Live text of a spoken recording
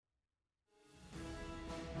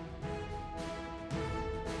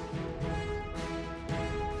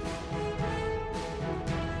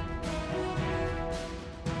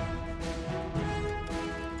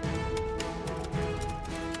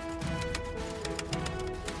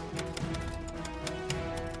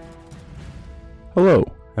Hello,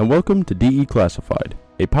 and welcome to DE Classified,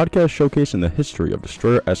 a podcast showcasing the history of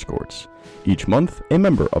destroyer escorts. Each month, a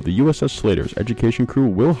member of the USS Slater's education crew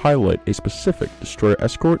will highlight a specific destroyer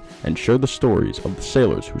escort and share the stories of the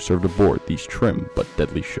sailors who served aboard these trim but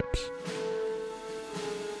deadly ships.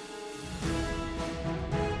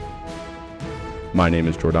 My name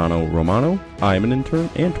is Giordano Romano. I am an intern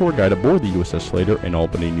and tour guide aboard the USS Slater in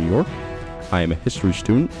Albany, New York. I am a history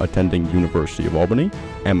student attending University of Albany,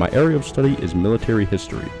 and my area of study is military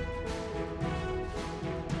history.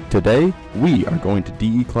 Today, we are going to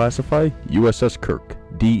DE classify USS Kirk,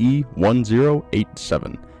 DE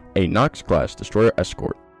 1087, a Knox-class destroyer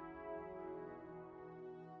escort.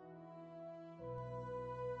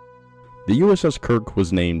 The USS Kirk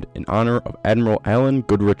was named in honor of Admiral Alan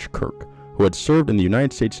Goodrich Kirk, who had served in the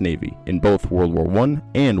United States Navy in both World War I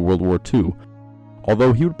and World War II,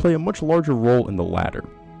 although he would play a much larger role in the latter.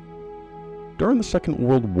 During the Second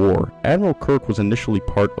World War, Admiral Kirk was initially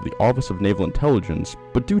part of the Office of Naval Intelligence,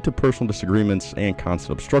 but due to personal disagreements and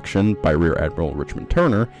constant obstruction by Rear Admiral Richmond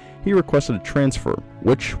Turner, he requested a transfer,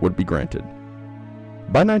 which would be granted.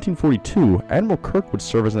 By 1942, Admiral Kirk would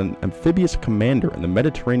serve as an amphibious commander in the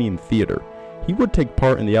Mediterranean theater. He would take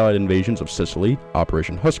part in the Allied invasions of Sicily,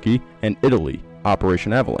 Operation Husky, and Italy,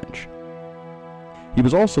 Operation Avalanche. He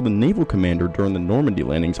was also the naval commander during the Normandy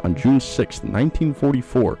landings on June 6,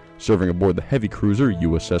 1944, serving aboard the heavy cruiser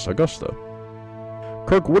USS Augusta.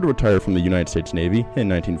 Kirk would retire from the United States Navy in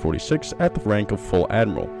 1946 at the rank of full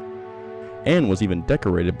admiral, and was even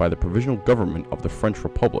decorated by the Provisional Government of the French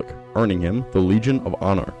Republic, earning him the Legion of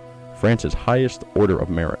Honor, France's highest order of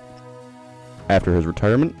merit. After his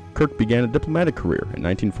retirement, Kirk began a diplomatic career in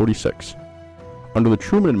 1946. Under the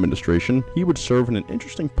Truman administration, he would serve in an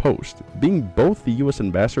interesting post, being both the U.S.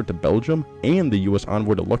 ambassador to Belgium and the U.S.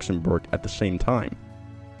 envoy to Luxembourg at the same time.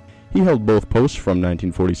 He held both posts from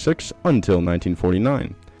 1946 until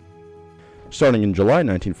 1949. Starting in July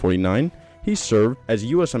 1949, he served as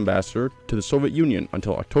U.S. ambassador to the Soviet Union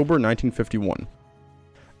until October 1951.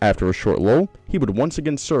 After a short lull, he would once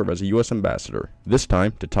again serve as a U.S. ambassador, this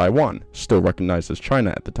time to Taiwan, still recognized as China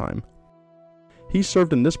at the time. He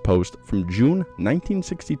served in this post from June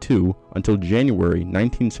 1962 until January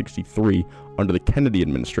 1963 under the Kennedy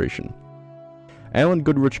administration. Alan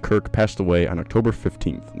Goodrich Kirk passed away on October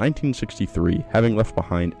 15, 1963, having left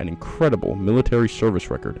behind an incredible military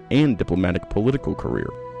service record and diplomatic political career.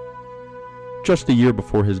 Just a year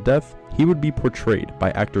before his death, he would be portrayed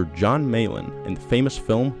by actor John Mayall in the famous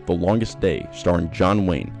film The Longest Day, starring John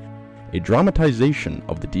Wayne, a dramatization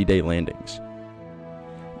of the D-Day landings.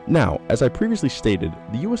 Now, as I previously stated,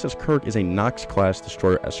 the USS Kirk is a Knox-class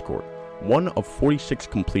destroyer escort, one of 46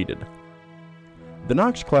 completed. The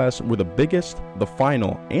Knox-class were the biggest, the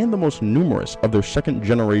final, and the most numerous of their second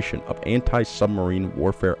generation of anti-submarine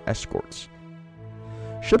warfare escorts.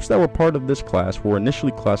 Ships that were part of this class were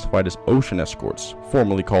initially classified as ocean escorts,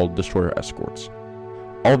 formerly called destroyer escorts.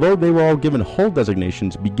 Although they were all given hull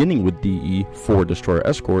designations beginning with DE for destroyer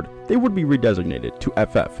escort, they would be redesignated to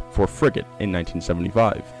FF for frigate in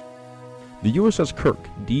 1975. The USS Kirk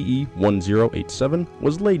DE 1087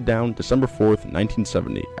 was laid down December 4,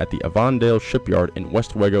 1970 at the Avondale Shipyard in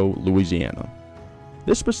Westwego, Louisiana.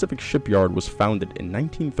 This specific shipyard was founded in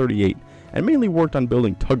 1938 and mainly worked on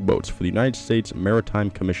building tugboats for the United States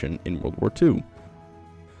Maritime Commission in World War II.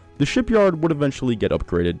 The shipyard would eventually get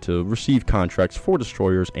upgraded to receive contracts for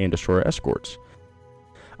destroyers and destroyer escorts.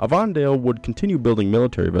 Avondale would continue building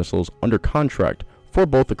military vessels under contract for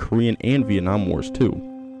both the Korean and Vietnam Wars too.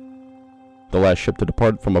 The last ship to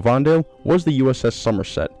depart from Avondale was the USS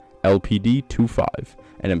Somerset, LPD-25,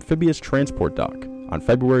 an amphibious transport dock, on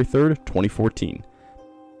February 3, 2014.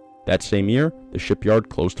 That same year, the shipyard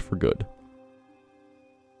closed for good.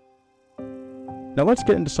 Now let's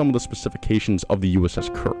get into some of the specifications of the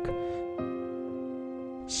USS Kirk.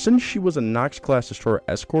 Since she was a Knox-class destroyer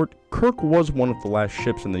escort, Kirk was one of the last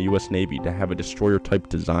ships in the U.S. Navy to have a destroyer-type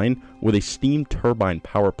design with a steam turbine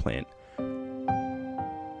power plant.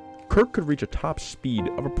 Kirk could reach a top speed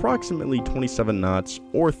of approximately 27 knots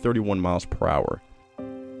or 31 miles per hour.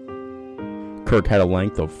 Kirk had a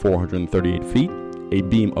length of 438 feet, a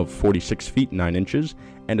beam of 46 feet 9 inches,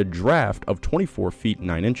 and a draft of 24 feet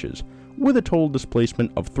 9 inches, with a total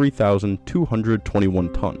displacement of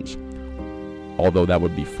 3,221 tons, although that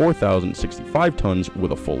would be 4,065 tons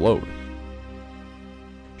with a full load.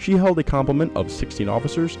 She held a complement of 16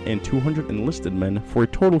 officers and 200 enlisted men for a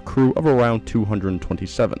total crew of around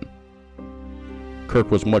 227.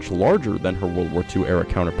 Kirk was much larger than her World War II era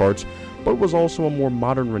counterparts, but was also a more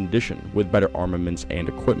modern rendition with better armaments and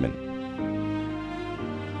equipment.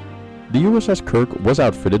 The USS Kirk was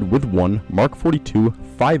outfitted with one Mark 42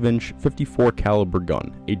 5-inch 54 caliber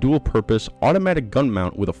gun, a dual-purpose automatic gun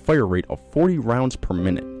mount with a fire rate of 40 rounds per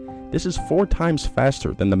minute. This is 4 times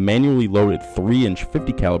faster than the manually loaded 3-inch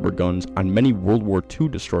 50 caliber guns on many World War II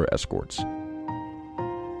destroyer escorts.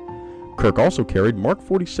 Kirk also carried Mark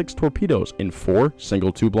 46 torpedoes in 4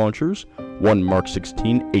 single-tube launchers, 1 Mark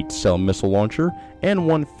 16 8-cell missile launcher, and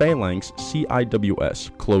 1 Phalanx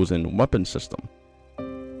CIWS close-in weapon system.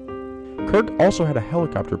 Kirk also had a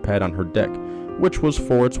helicopter pad on her deck, which was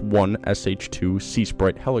for its one SH-2 Sea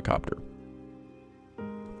Sprite helicopter.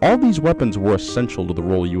 All these weapons were essential to the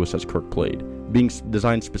role USS Kirk played, being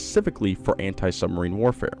designed specifically for anti-submarine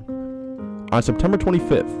warfare. On September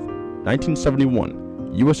 25,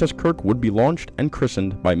 1971, USS Kirk would be launched and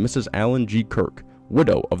christened by Mrs. Alan G. Kirk,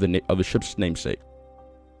 widow of the ship's namesake.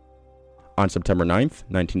 On September 9,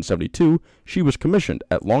 1972, she was commissioned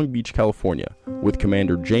at Long Beach, California, with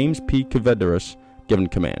Commander James P. Cavederas given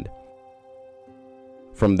command.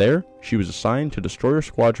 From there, she was assigned to Destroyer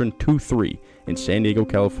Squadron 2-3 in San Diego,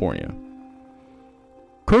 California.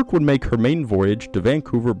 Kirk would make her maiden voyage to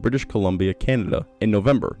Vancouver, British Columbia, Canada in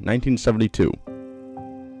November 1972.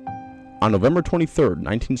 On November 23,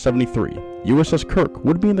 1973, USS Kirk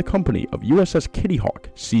would be in the company of USS Kitty Hawk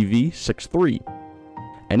CV-63,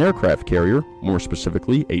 an aircraft carrier, more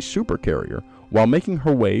specifically a supercarrier, while making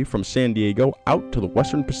her way from San Diego out to the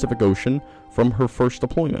western Pacific Ocean from her first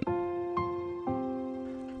deployment.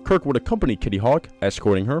 Kirk would accompany Kitty Hawk,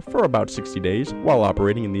 escorting her for about 60 days while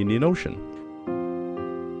operating in the Indian Ocean.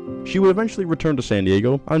 She would eventually return to San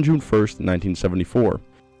Diego on June 1, 1974.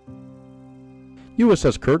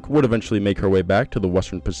 USS Kirk would eventually make her way back to the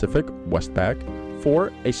Western Pacific, Westpac,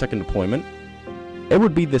 for a second deployment. It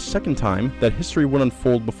would be the second time that history would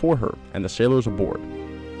unfold before her and the sailors aboard.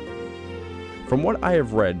 From what I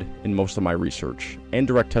have read in most of my research, and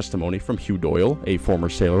direct testimony from Hugh Doyle, a former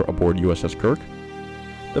sailor aboard USS Kirk,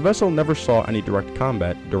 the vessel never saw any direct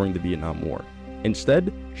combat during the Vietnam War.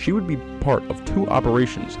 Instead, she would be part of 2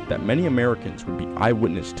 operations that many Americans would be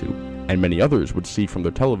eyewitness to, and many others would see from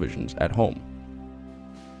their televisions at home.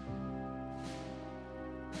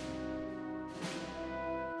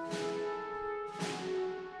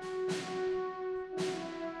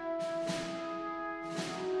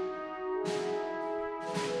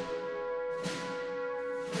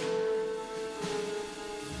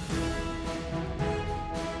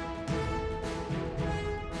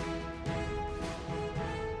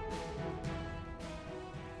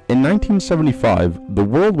 In 1975, the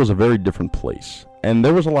world was a very different place, and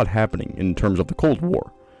there was a lot happening in terms of the Cold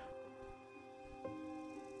War.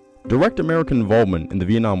 Direct American involvement in the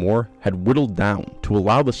Vietnam War had whittled down to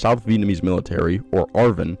allow the South Vietnamese military, or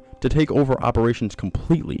ARVN, to take over operations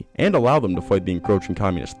completely and allow them to fight the encroaching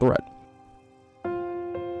communist threat.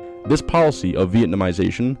 This policy of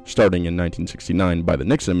Vietnamization, starting in 1969 by the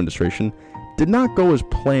Nixon administration, did not go as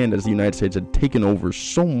planned as the United States had taken over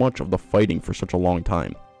so much of the fighting for such a long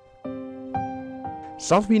time.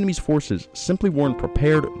 South Vietnamese forces simply weren't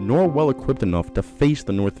prepared nor well equipped enough to face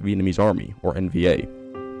the North Vietnamese Army, or NVA.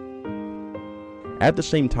 At the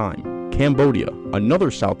same time, Cambodia, another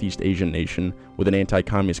Southeast Asian nation with an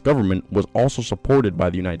anti-communist government, was also supported by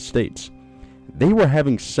the United States. They were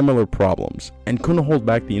having similar problems and couldn't hold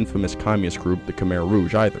back the infamous communist group, the Khmer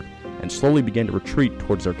Rouge, either, and slowly began to retreat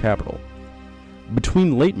towards their capital.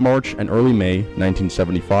 Between late March and early May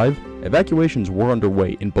 1975, evacuations were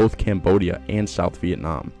underway in both Cambodia and South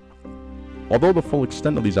Vietnam. Although the full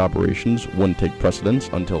extent of these operations wouldn't take precedence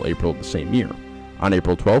until April of the same year, on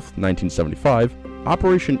April 12, 1975,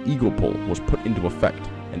 Operation Eagle Pull was put into effect,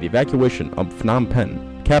 and the evacuation of Phnom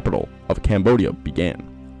Penh, capital of Cambodia, began.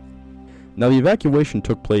 Now, the evacuation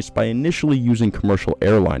took place by initially using commercial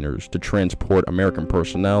airliners to transport American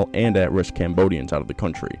personnel and at-risk Cambodians out of the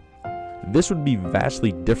country. This would be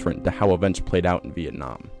vastly different to how events played out in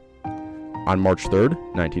Vietnam. On March 3,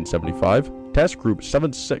 1975, Task Group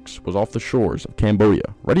 76 was off the shores of Cambodia,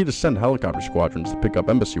 ready to send helicopter squadrons to pick up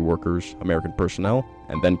embassy workers, American personnel,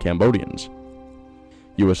 and then Cambodians.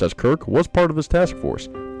 USS Kirk was part of this task force,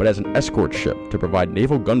 but as an escort ship to provide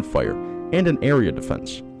naval gunfire and an area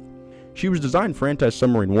defense. She was designed for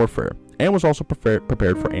anti-submarine warfare, and was also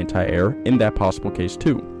prepared for anti-air in that possible case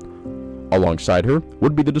too. Alongside her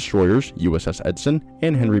would be the destroyers USS Edson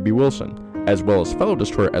and Henry B. Wilson, as well as fellow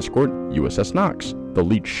destroyer escort USS Knox, the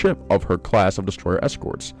lead ship of her class of destroyer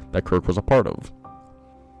escorts that Kirk was a part of.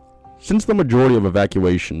 Since the majority of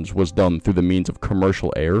evacuations was done through the means of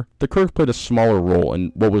commercial air, the Kirk played a smaller role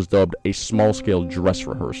in what was dubbed a small-scale dress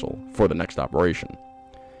rehearsal for the next operation.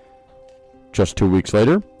 Just 2 weeks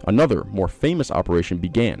later, another, more famous operation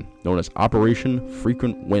began, known as Operation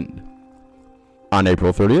Frequent Wind. On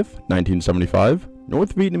April 30th, 1975,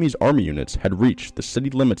 North Vietnamese army units had reached the city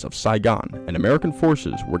limits of Saigon, and American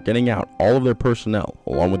forces were getting out all of their personnel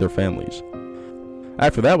along with their families.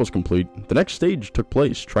 After that was complete, the next stage took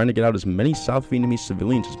place, trying to get out as many South Vietnamese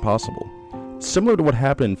civilians as possible. Similar to what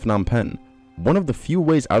happened in Phnom Penh, one of the few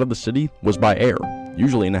ways out of the city was by air,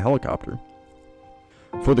 usually in a helicopter.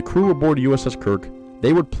 For the crew aboard USS Kirk,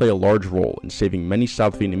 they would play a large role in saving many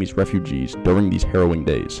South Vietnamese refugees during these harrowing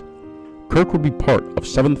days. Kirk would be part of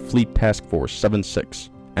 7th Fleet Task Force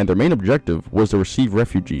 76, and their main objective was to receive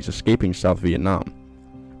refugees escaping South Vietnam.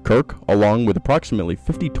 Kirk, along with approximately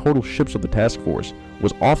 50 total ships of the task force,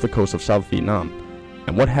 was off the coast of South Vietnam,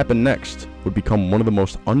 and what happened next would become one of the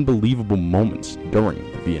most unbelievable moments during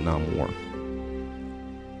the Vietnam War.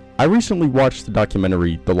 I recently watched the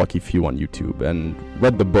documentary The Lucky Few on YouTube and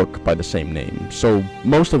read the book by the same name, so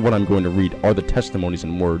most of what I'm going to read are the testimonies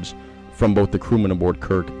and words from both the crewmen aboard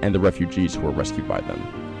Kirk and the refugees who were rescued by them.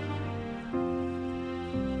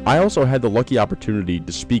 I also had the lucky opportunity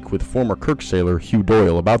to speak with former Kirk sailor Hugh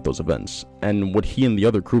Doyle about those events and what he and the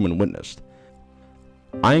other crewmen witnessed.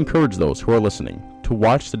 I encourage those who are listening to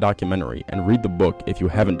watch the documentary and read the book if you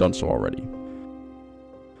haven't done so already.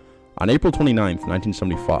 On April 29,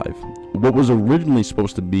 1975, what was originally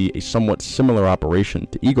supposed to be a somewhat similar operation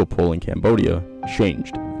to Eagle Pole in Cambodia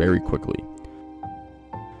changed very quickly.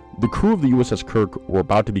 The crew of the USS Kirk were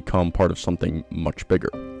about to become part of something much bigger.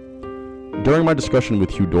 During my discussion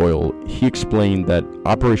with Hugh Doyle, he explained that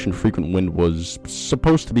Operation Frequent Wind was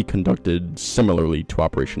supposed to be conducted similarly to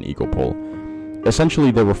Operation Eagle Pole.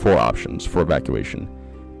 Essentially, there were 4 options for evacuation.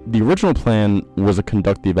 The original plan was to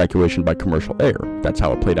conduct the evacuation by commercial air. That's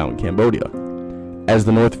how it played out in Cambodia. As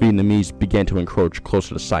the North Vietnamese began to encroach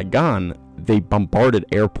closer to Saigon, they bombarded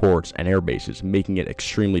airports and air bases, making it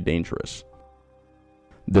extremely dangerous.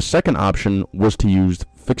 The second option was to use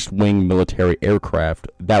fixed-wing military aircraft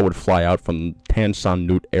that would fly out from Tan Son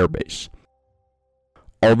Nhut Air Base.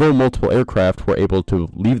 Although multiple aircraft were able to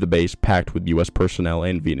leave the base packed with U.S. personnel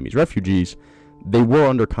and Vietnamese refugees, they were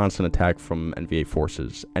under constant attack from NVA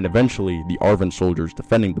forces, and eventually the ARVN soldiers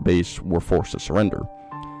defending the base were forced to surrender.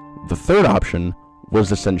 The third option was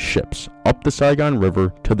to send ships up the Saigon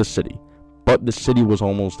River to the city, but the city was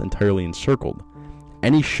almost entirely encircled.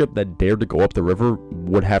 Any ship that dared to go up the river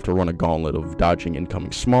would have to run a gauntlet of dodging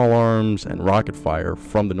incoming small arms and rocket fire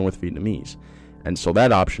from the North Vietnamese, and so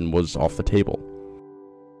that option was off the table.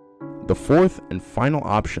 The fourth and final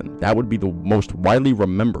option, that would be the most widely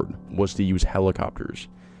remembered, was to use helicopters.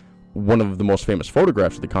 One of the most famous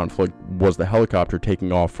photographs of the conflict was the helicopter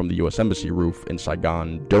taking off from the U.S. Embassy roof in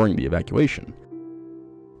Saigon during the evacuation.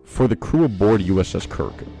 For the crew aboard USS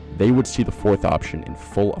Kirk, they would see the fourth option in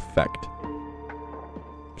full effect.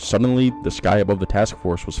 Suddenly, the sky above the task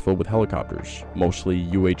force was filled with helicopters, mostly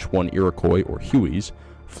UH-1 Iroquois or Hueys,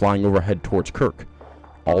 flying overhead towards Kirk,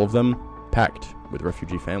 all of them packed with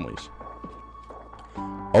refugee families.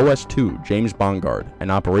 OS-2 James Bongard, an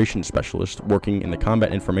operations specialist working in the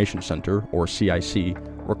Combat Information Center, or CIC,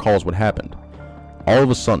 recalls what happened. All of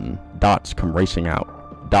a sudden, dots come racing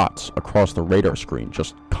out. Dots across the radar screen,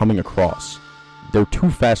 just coming across. They're too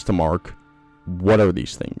fast to mark. What are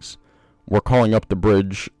these things? We're calling up the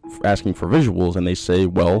bridge, asking for visuals, and they say,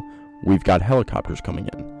 well, we've got helicopters coming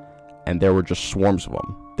in. And there were just swarms of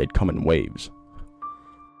them. They'd come in waves.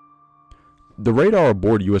 The radar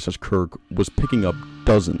aboard USS Kirk was picking up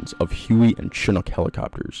dozens of Huey and Chinook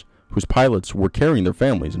helicopters, whose pilots were carrying their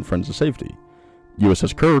families and friends to safety.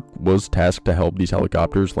 USS Kirk was tasked to help these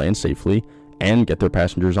helicopters land safely and get their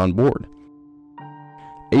passengers on board.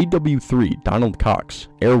 AW-3 Donald Cox,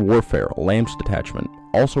 Air Warfare LAMPS Detachment,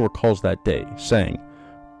 also recalls that day, saying,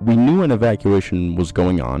 "We knew an evacuation was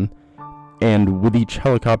going on, and with each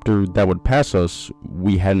helicopter that would pass us,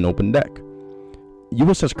 we had an open deck."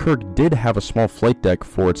 USS Kirk did have a small flight deck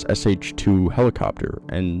for its SH-2 helicopter,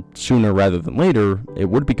 and sooner rather than later, it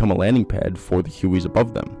would become a landing pad for the Hueys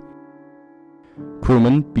above them.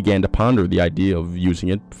 Crewmen began to ponder the idea of using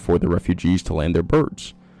it for the refugees to land their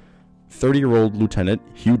birds. 30-year-old Lieutenant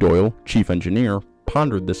Hugh Doyle, chief engineer,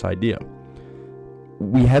 pondered this idea.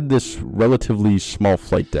 We had this relatively small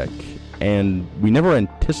flight deck, and we never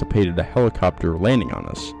anticipated a helicopter landing on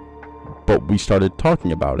us, but we started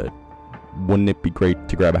talking about it. Wouldn't it be great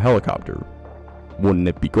to grab a helicopter? Wouldn't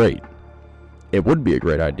it be great? It would be a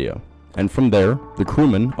great idea. And from there, the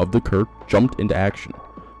crewmen of the Kirk jumped into action.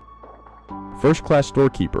 First class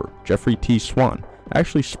storekeeper Jeffrey T. Swan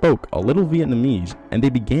actually spoke a little Vietnamese, and they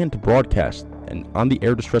began to broadcast and on the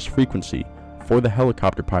air distress frequency for the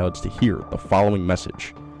helicopter pilots to hear the following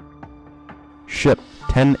message: Ship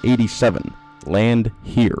 1087, land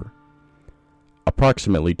here.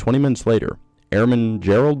 Approximately 20 minutes later, Airman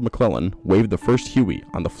Gerald McClellan waved the first Huey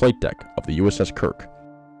on the flight deck of the USS Kirk.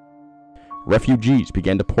 Refugees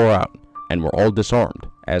began to pour out and were all disarmed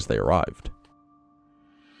as they arrived.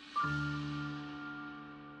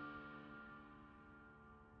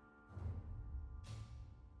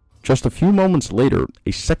 Just a few moments later,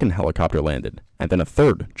 a second helicopter landed, and then a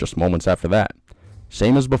third just moments after that.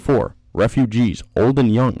 Same as before, refugees, old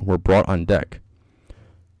and young, were brought on deck.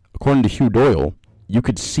 According to Hugh Doyle, you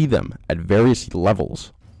could see them at various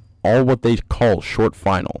levels, all what they call short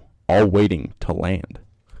final, all waiting to land.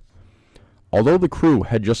 Although the crew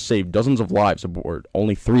had just saved dozens of lives aboard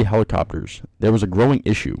only 3 helicopters, there was a growing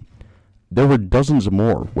issue. There were dozens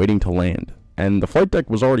more waiting to land, and the flight deck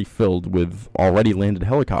was already filled with already landed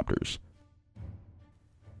helicopters.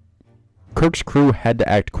 Kirk's crew had to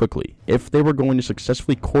act quickly if they were going to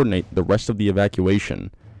successfully coordinate the rest of the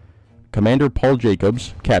evacuation. Commander Paul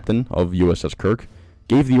Jacobs, captain of USS Kirk,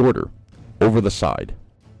 gave the order, "Over the side."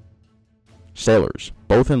 Sailors,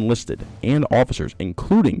 both enlisted and officers,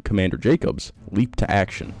 including Commander Jacobs, leaped to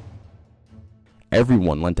action.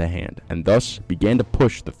 Everyone lent a hand, and thus began to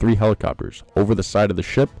push the 3 helicopters over the side of the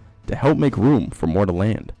ship to help make room for more to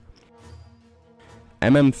land.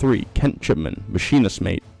 MM3 Kent Chipman, machinist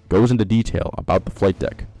mate, goes into detail about the flight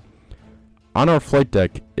deck. On our flight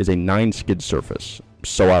deck is a 9-skid surface,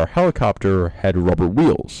 so our helicopter had rubber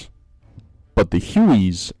wheels, but the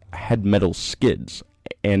Hueys had metal skids,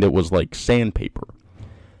 and it was like sandpaper,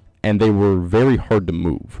 and they were very hard to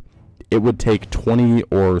move. It would take 20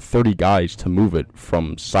 or 30 guys to move it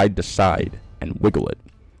from side to side and wiggle it.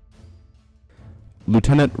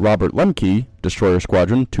 Lieutenant Robert Lemke, Destroyer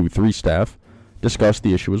Squadron 2-3 staff, discussed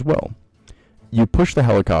the issue as well. You push the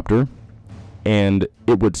helicopter, and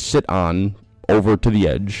it would sit on over to the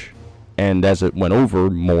edge, and as it went over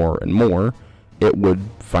more and more, it would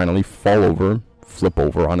finally fall over, flip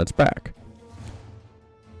over on its back.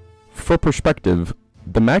 For perspective,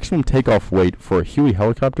 the maximum takeoff weight for a Huey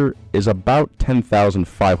helicopter is about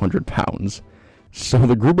 10,500 pounds. So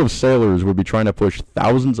the group of sailors would be trying to push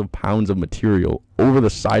thousands of pounds of material over the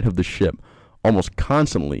side of the ship almost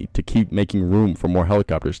constantly to keep making room for more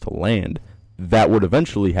helicopters to land that would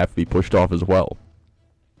eventually have to be pushed off as well.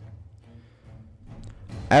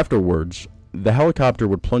 Afterwards, the helicopter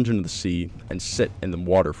would plunge into the sea and sit in the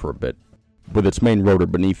water for a bit, with its main rotor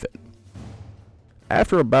beneath it.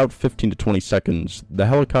 After about 15 to 20 seconds, the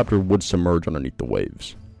helicopter would submerge underneath the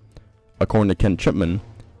waves. According to Ken Chipman,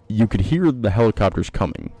 you could hear the helicopters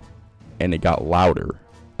coming, and it got louder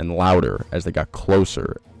and louder as they got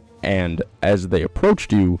closer, and as they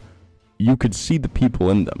approached you, you could see the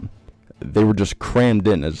people in them. They were just crammed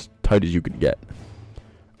in as tight as you could get.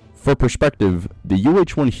 For perspective, the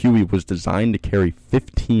UH-1 Huey was designed to carry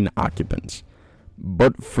 15 occupants,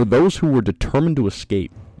 but for those who were determined to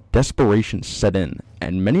escape, desperation set in,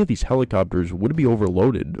 and many of these helicopters would be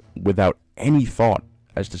overloaded without any thought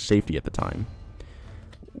as to safety at the time.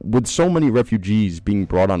 With so many refugees being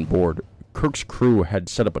brought on board, Kirk's crew had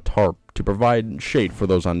set up a tarp to provide shade for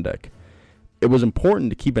those on deck. It was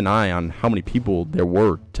important to keep an eye on how many people there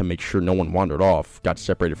were to make sure no one wandered off, got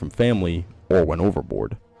separated from family, or went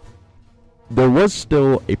overboard. There was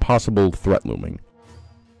still a possible threat looming.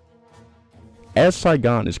 As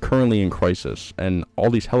Saigon is currently in crisis, and all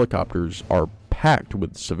these helicopters are packed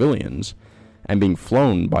with civilians and being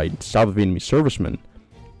flown by South Vietnamese servicemen,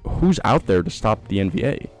 who's out there to stop the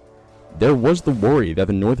NVA? There was the worry that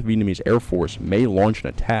the North Vietnamese Air Force may launch an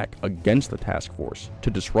attack against the task force to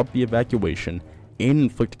disrupt the evacuation and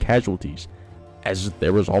inflict casualties, as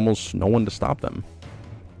there was almost no one to stop them.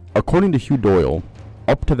 According to Hugh Doyle,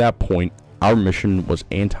 up to that point, our mission was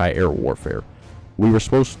anti-air warfare. We were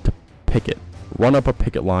supposed to picket, run up a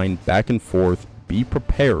picket line back and forth, be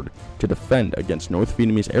prepared to defend against North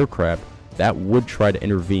Vietnamese aircraft that would try to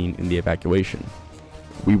intervene in the evacuation.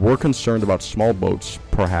 We were concerned about small boats,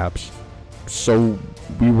 perhaps, so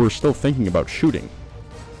we were still thinking about shooting.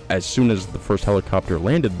 As soon as the first helicopter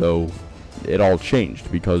landed, though, it all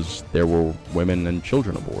changed because there were women and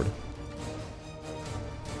children aboard.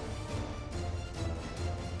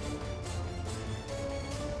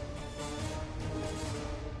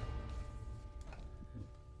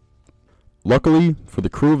 Luckily, for the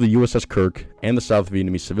crew of the USS Kirk and the South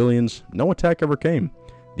Vietnamese civilians, no attack ever came.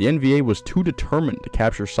 The NVA was too determined to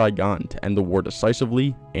capture Saigon to end the war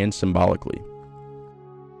decisively and symbolically.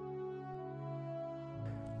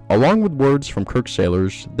 Along with words from Kirk's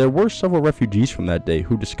sailors, there were several refugees from that day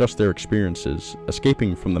who discussed their experiences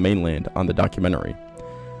escaping from the mainland on the documentary.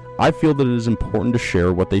 I feel that it is important to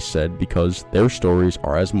share what they said because their stories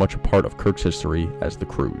are as much a part of Kirk's history as the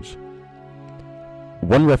crew's.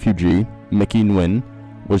 One refugee, Mickey Nguyen,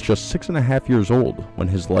 was just 6.5 years old when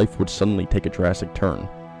his life would suddenly take a drastic turn.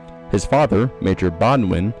 His father, Major Ban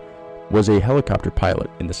Nguyen, was a helicopter pilot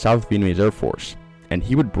in the South Vietnamese Air Force, and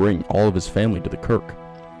he would bring all of his family to the Kirk.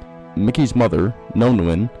 Mickey's mother, No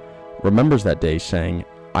Nguyen, remembers that day saying,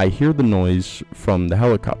 "I hear the noise from the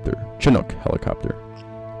helicopter, Chinook helicopter.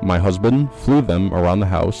 My husband flew them around the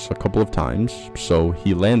house a couple of times, so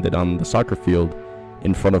he landed on the soccer field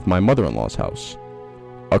in front of my mother-in-law's house.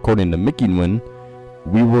 According to Mickey Nguyen,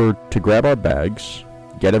 we were to grab our bags,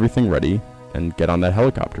 get everything ready, and get on that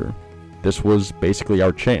helicopter. This was basically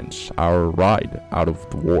our chance, our ride out of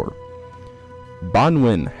the war." Ban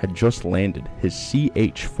Nguyen had just landed his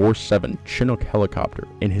CH-47 Chinook helicopter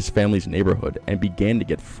in his family's neighborhood and began to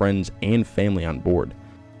get friends and family on board.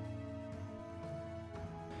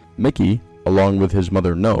 Mickey, along with his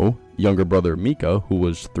mother No, younger brother Mika, who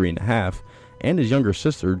was 3.5, and his younger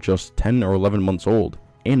sister, just 10 or 11 months old,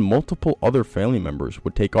 and multiple other family members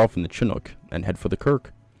would take off in the Chinook and head for the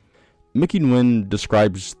Kirk. Mickey Nguyen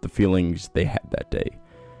describes the feelings they had that day.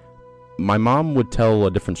 "My mom would tell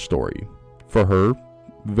a different story. For her,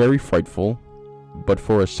 very frightful, but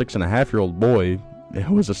for a 6.5-year-old boy, it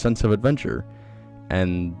was a sense of adventure,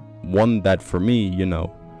 and one that for me,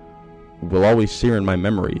 will always sear in my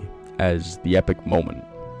memory as the epic moment.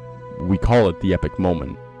 We call it the epic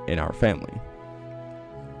moment in our family."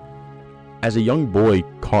 As a young boy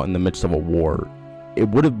caught in the midst of a war, it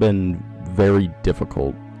would have been very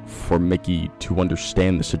difficult for Mickey to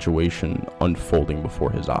understand the situation unfolding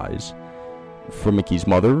before his eyes. For Mickey's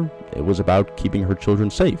mother, it was about keeping her children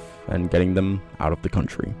safe and getting them out of the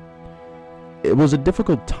country. It was a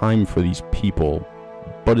difficult time for these people,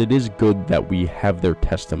 but it is good that we have their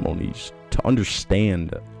testimonies to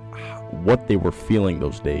understand what they were feeling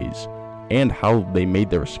those days and how they made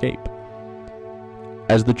their escape.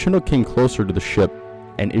 As the Chinook came closer to the ship,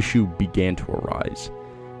 an issue began to arise.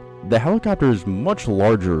 The helicopter is much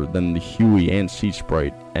larger than the Huey and Sea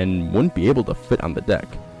Sprite and wouldn't be able to fit on the deck.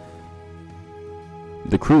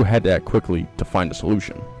 The crew had to act quickly to find a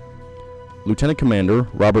solution. Lieutenant Commander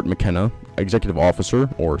Robert McKenna, Executive Officer,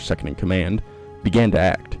 or Second in Command, began to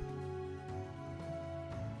act.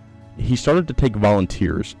 He started to take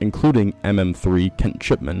volunteers, including MM3 Kent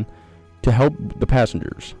Chipman, to help the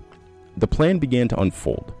passengers. The plan began to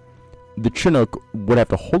unfold. The Chinook would have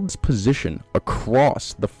to hold its position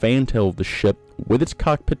across the fantail of the ship with its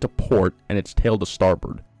cockpit to port and its tail to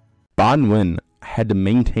starboard. Ban Nguyen had to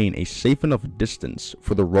maintain a safe enough distance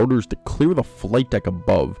for the rotors to clear the flight deck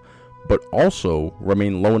above, but also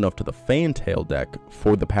remain low enough to the fantail deck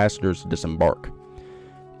for the passengers to disembark.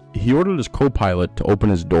 He ordered his co-pilot to open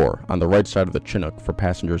his door on the right side of the Chinook for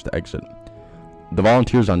passengers to exit. The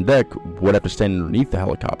volunteers on deck would have to stand underneath the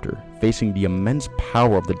helicopter, facing the immense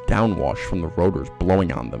power of the downwash from the rotors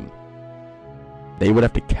blowing on them. They would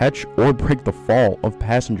have to catch or break the fall of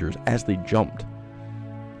passengers as they jumped.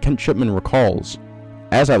 Kent Chipman recalls,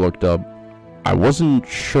 "As I looked up, I wasn't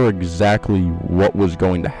sure exactly what was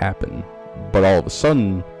going to happen, but all of a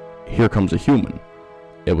sudden, here comes a human.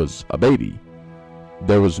 It was a baby.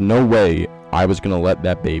 There was no way I was going to let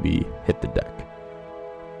that baby hit the deck.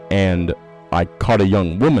 And I caught a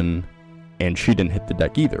young woman, and she didn't hit the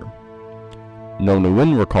deck either." No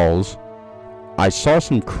Nguyen recalls, "I saw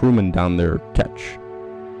some crewmen down there catch.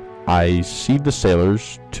 I see the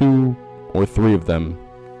sailors, 2 or 3 of them,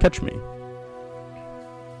 catch me."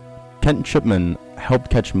 Kent Chipman helped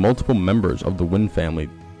catch multiple members of the Nguyen family,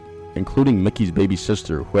 including Mickey's baby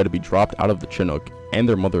sister, who had to be dropped out of the Chinook, and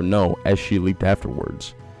their mother No as she leaped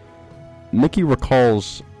afterwards. Mickey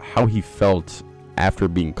recalls how he felt after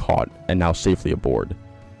being caught and now safely aboard.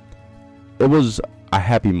 "It was a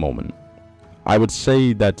happy moment. I would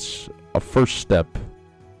say that's a first step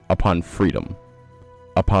upon freedom,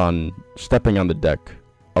 upon stepping on the deck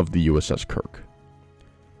of the USS Kirk."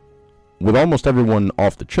 With almost everyone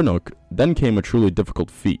off the Chinook, then came a truly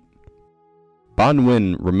difficult feat. Ban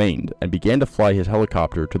Nguyen remained and began to fly his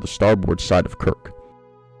helicopter to the starboard side of Kirk.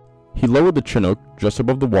 He lowered the Chinook just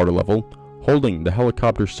above the water level, holding the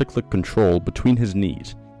helicopter's cyclic control between his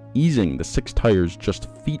knees, easing the 6 tires just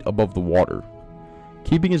feet above the water.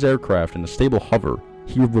 Keeping his aircraft in a stable hover,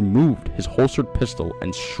 he removed his holstered pistol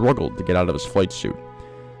and struggled to get out of his flight suit.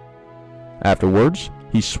 Afterwards,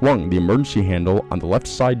 he swung the emergency handle on the left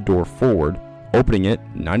side door forward, opening it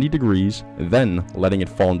 90 degrees, then letting it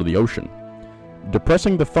fall into the ocean.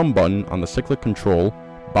 Depressing the thumb button on the cyclic control,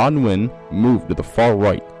 Ban Nguyen moved to the far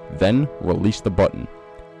right, then released the button.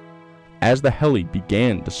 As the heli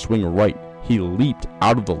began to swing right, he leaped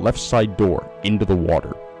out of the left side door into the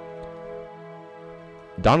water.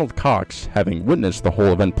 Donald Cox, having witnessed the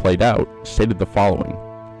whole event played out, stated the following,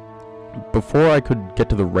 Before I could get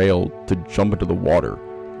to the rail to jump into the water,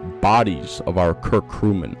 bodies of our Kirk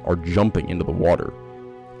crewmen are jumping into the water.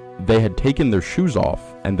 They had taken their shoes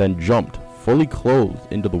off and then jumped, fully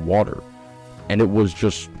clothed, into the water. And it was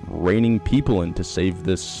just raining people in to save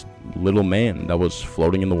this little man that was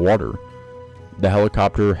floating in the water. The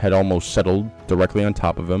helicopter had almost settled directly on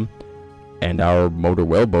top of him, and our motor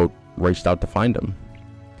whaleboat raced out to find him.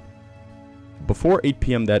 Before 8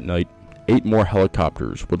 p.m. that night, 8 more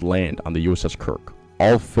helicopters would land on the USS Kirk,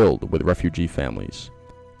 all filled with refugee families.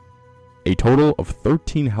 A total of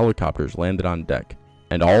 13 helicopters landed on deck,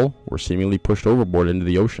 and all were seemingly pushed overboard into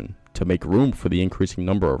the ocean to make room for the increasing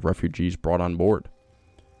number of refugees brought on board.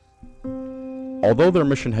 Although their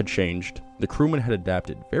mission had changed, the crewmen had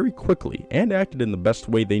adapted very quickly and acted in the best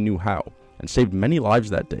way they knew how, and saved many lives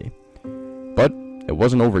that day. But it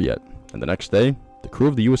wasn't over yet, and the next day, the crew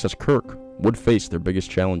of the USS Kirk would face their biggest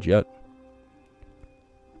challenge yet.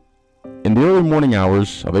 In the early morning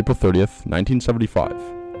hours of April 30th,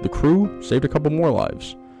 1975, the crew saved a couple more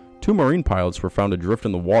lives. 2 Marine pilots were found adrift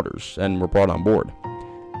in the waters and were brought on board.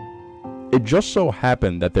 It just so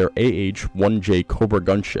happened that their AH-1J Cobra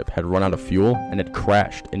gunship had run out of fuel and had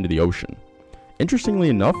crashed into the ocean. Interestingly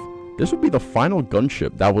enough, this would be the final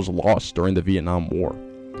gunship that was lost during the Vietnam War.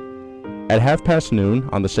 At noon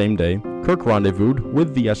on the same day, Kirk rendezvoused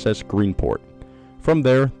with the SS Greenport. From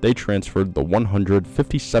there, they transferred the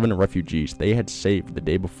 157 refugees they had saved the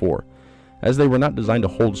day before, as they were not designed to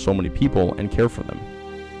hold so many people and care for them.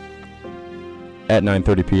 At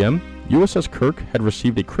 9:30 p.m., USS Kirk had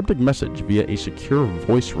received a cryptic message via a secure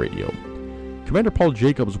voice radio. Commander Paul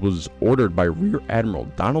Jacobs was ordered by Rear Admiral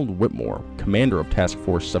Donald Whitmore, commander of Task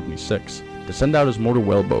Force 76, to send out his motor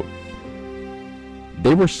whaleboat.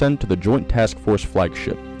 They were sent to the Joint Task Force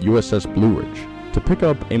flagship, USS Blue Ridge, to pick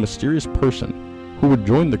up a mysterious person who would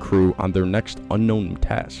join the crew on their next unknown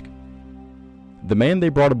task. The man they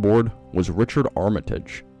brought aboard was Richard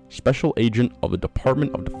Armitage, special agent of the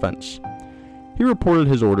Department of Defense. He reported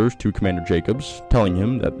his orders to Commander Jacobs, telling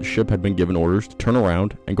him that the ship had been given orders to turn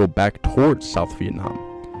around and go back towards South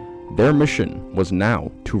Vietnam. Their mission was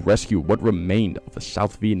now to rescue what remained of the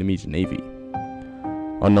South Vietnamese Navy.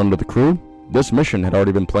 Unknown to the crew, this mission had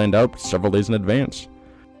already been planned out several days in advance.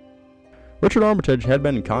 Richard Armitage had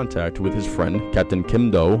been in contact with his friend, Captain Kim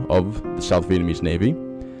Do of the South Vietnamese Navy.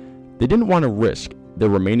 They didn't want to risk their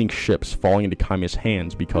remaining ships falling into Communist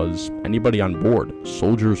hands because anybody on board,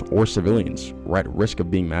 soldiers or civilians, were at risk of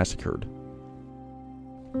being massacred.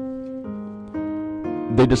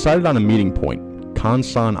 They decided on a meeting point, Con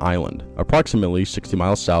Son Island, approximately 60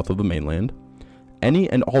 miles south of the mainland. Any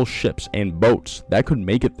and all ships and boats that could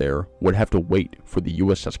make it there would have to wait for the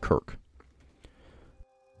USS Kirk.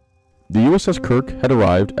 The USS Kirk had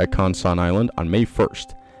arrived at Con Son Island on May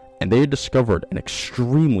 1st, and they had discovered an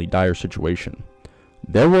extremely dire situation.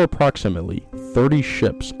 There were approximately 30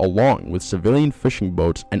 ships along with civilian fishing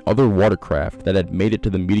boats and other watercraft that had made it to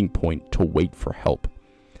the meeting point to wait for help.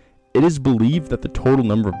 It is believed that the total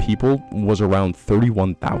number of people was around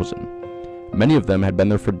 31,000. Many of them had been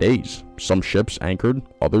there for days, some ships anchored,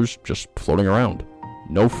 others just floating around.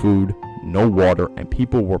 No food, no water, and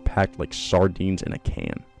people were packed like sardines in a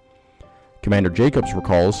can. Commander Jacobs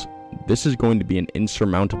recalls, "This is going to be an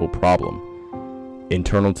insurmountable problem."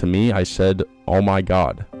 Internal to me, I said, "Oh my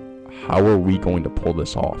God, how are we going to pull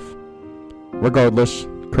this off?" Regardless,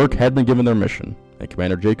 Kirk had been given their mission, and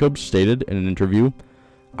Commander Jacobs stated in an interview,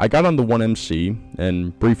 "I got on the 1MC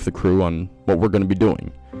and briefed the crew on what we're going to be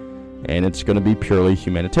doing, and it's going to be purely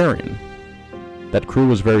humanitarian." That crew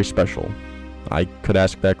was very special. I could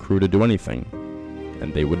ask that crew to do anything,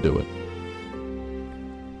 and they would do it.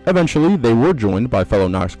 Eventually, they were joined by fellow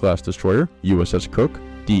Knox-class destroyer USS Cook,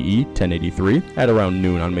 DE-1083, at around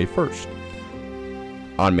noon on May 1st.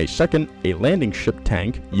 On May 2nd, a landing ship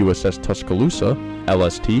tank, USS Tuscaloosa,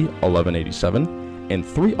 LST-1187, and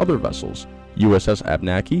 3 other vessels, USS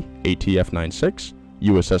Abnaki, ATF-96,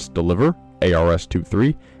 USS Deliver,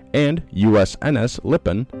 ARS-23, and USNS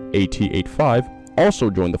Lipan, AT-85, also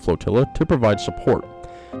joined the flotilla to provide support.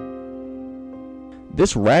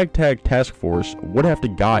 This ragtag task force would have to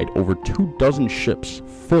guide over 24 ships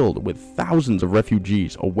filled with thousands of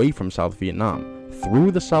refugees away from South Vietnam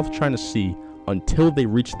through the South China Sea until they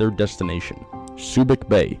reached their destination, Subic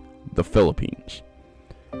Bay, the Philippines.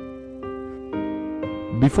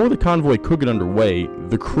 Before the convoy could get underway,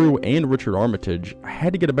 the crew and Richard Armitage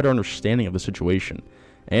had to get a better understanding of the situation,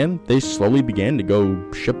 and they slowly began to go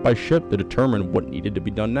ship by ship to determine what needed to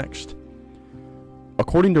be done next.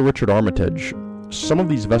 According to Richard Armitage, some of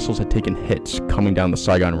these vessels had taken hits coming down the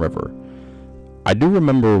Saigon River. I do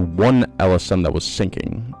remember one LSM that was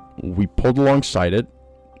sinking. We pulled alongside it,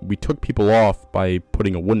 we took people off by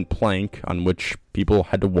putting a wooden plank on which people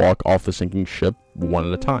had to walk off the sinking ship one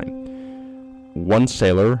at a time. One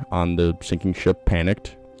sailor on the sinking ship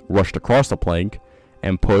panicked, rushed across the plank,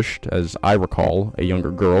 and pushed, as I recall, a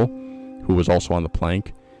younger girl, who was also on the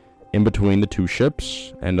plank, in between the two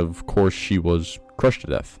ships, and of course she was crushed to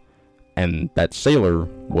death, and that sailor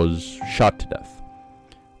was shot to death.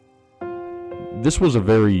 This was a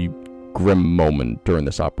very grim moment during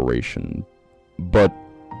this operation, but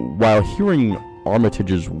while hearing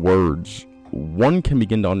Armitage's words, one can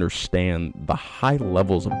begin to understand the high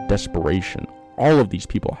levels of desperation all of these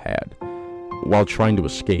people had while trying to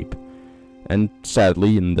escape. And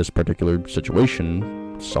sadly, in this particular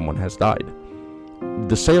situation, someone has died.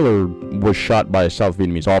 The sailor was shot by a South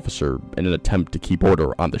Vietnamese officer in an attempt to keep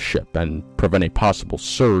order on the ship and prevent a possible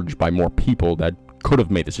surge by more people that could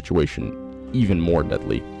have made the situation even more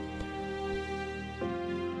deadly.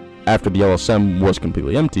 After the LSM was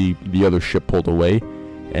completely empty, the other ship pulled away,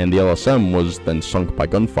 and the LSM was then sunk by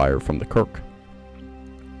gunfire from the Kirk.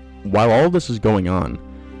 While all this is going on,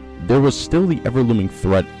 there was still the ever-looming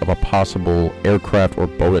threat of a possible aircraft or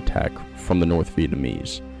boat attack from the North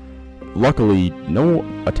Vietnamese. Luckily, no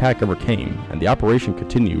attack ever came, and the operation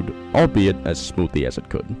continued, albeit as smoothly as it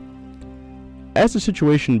could. As the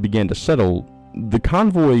situation began to settle, the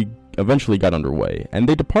convoy eventually got underway, and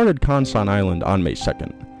they departed Con Son Island on May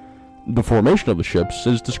 2nd. The formation of the ships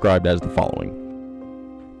is described as the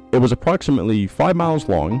following. It was approximately 5 miles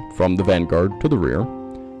long from the vanguard to the rear.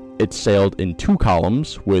 It sailed in 2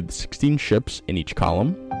 columns with 16 ships in each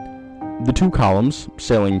column. The 2 columns,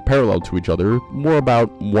 sailing parallel to each other, were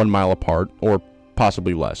about 1 mile apart, or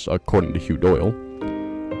possibly less, according to Hugh Doyle.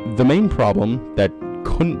 The main problem that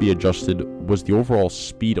couldn't be adjusted was the overall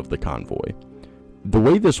speed of the convoy. The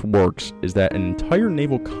way this works is that an entire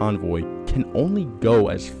naval convoy can only go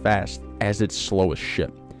as fast as its slowest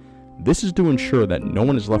ship. This is to ensure that no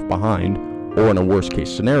one is left behind, or in a worst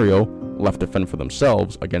case scenario, left to fend for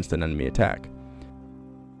themselves against an enemy attack.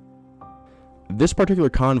 This particular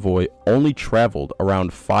convoy only traveled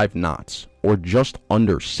around 5 knots, or just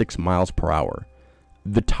under 6 miles per hour.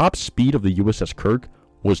 The top speed of the USS Kirk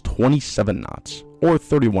was 27 knots, or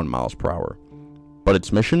 31 miles per hour. But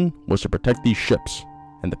its mission was to protect these ships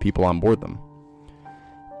and the people on board them.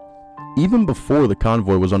 Even before the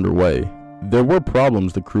convoy was underway, there were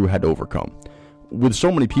problems the crew had to overcome. With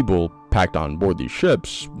so many people packed on board these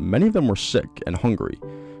ships, many of them were sick and hungry,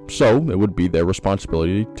 so it would be their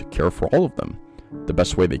responsibility to care for all of them the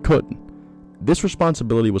best way they could. This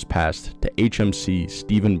responsibility was passed to HMC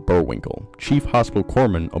Stephen Burwinkle, Chief Hospital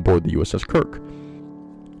Corpsman aboard the USS Kirk.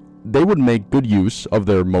 They would make good use of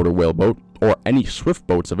their motor whaleboat or any swift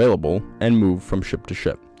boats available and move from ship to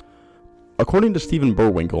ship. According to Stephen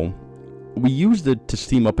Burwinkle, we used it to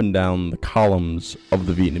steam up and down the columns of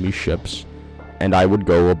the Vietnamese ships, and I would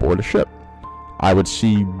go aboard a ship. I would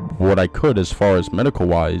see what I could as far as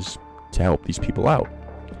medical-wise to help these people out.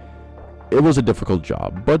 It was a difficult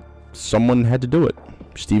job, but someone had to do it.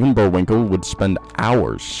 Stephen Burwinkle would spend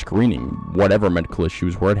hours screening whatever medical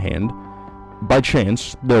issues were at hand. By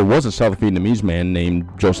chance, there was a South Vietnamese man named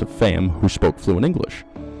Joseph Pham who spoke fluent English.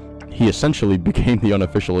 He essentially became the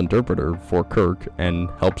unofficial interpreter for Kirk and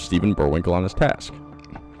helped Stephen Burwinkle on his task.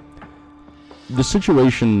 The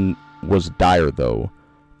situation was dire, though,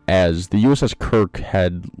 as the USS Kirk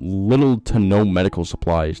had little to no medical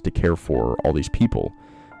supplies to care for all these people.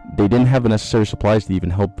 They didn't have the necessary supplies to even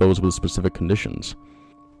help those with specific conditions.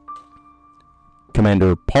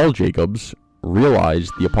 Commander Paul Jacobs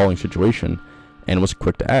realized the appalling situation and was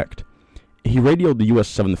quick to act. He radioed the U.S.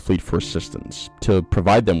 7th Fleet for assistance to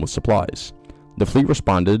provide them with supplies. The fleet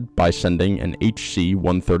responded by sending an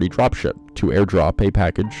HC-130 dropship to airdrop a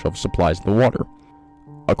package of supplies in the water.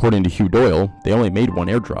 According to Hugh Doyle, they only made 1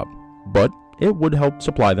 airdrop, but it would help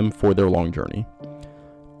supply them for their long journey.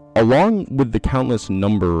 Along with the countless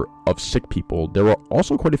number of sick people, there were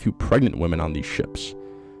also quite a few pregnant women on these ships,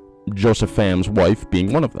 Joseph Pham's wife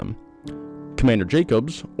being one of them. Commander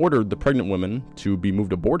Jacobs ordered the pregnant women to be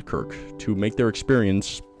moved aboard Kirk to make their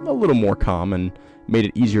experience a little more calm and made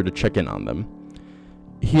it easier to check in on them.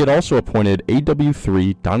 He had also appointed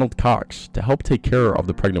AW3 Donald Cox to help take care of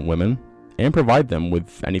the pregnant women and provide them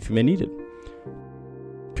with anything they needed.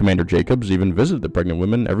 Commander Jacobs even visited the pregnant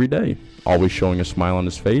women every day, always showing a smile on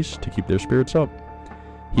his face to keep their spirits up.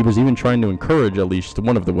 He was even trying to encourage at least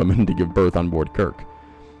one of the women to give birth on board Kirk.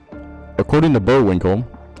 According to Burwinkle,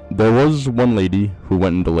 there was one lady who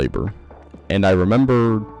went into labor, and I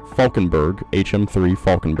remember Falkenberg, HM3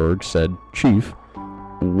 Falkenberg, said, "Chief,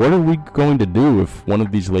 what are we going to do if one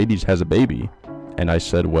of these ladies has a baby?" And I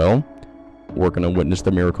said, "Well, we're going to witness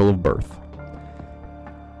the miracle of birth."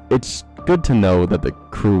 It's good to know that the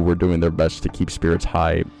crew were doing their best to keep spirits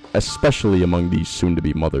high, especially among these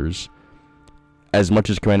soon-to-be mothers. As much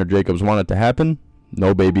as Commander Jacobs wanted to happen,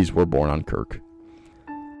 no babies were born on Kirk.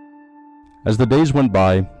 As the days went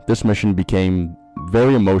by, this mission became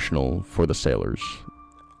very emotional for the sailors.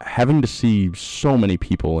 Having to see so many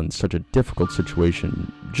people in such a difficult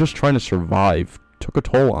situation, just trying to survive, took a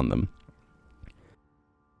toll on them.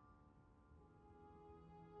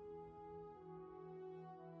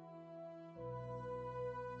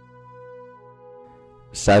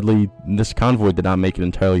 Sadly, this convoy did not make it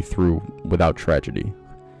entirely through without tragedy.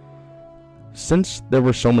 Since there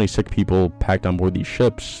were so many sick people packed on board these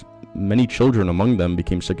ships, many children among them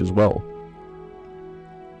became sick as well.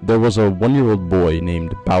 There was a 1-year-old boy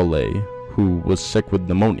named Baolei who was sick with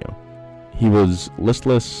pneumonia. He was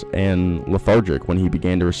listless and lethargic when he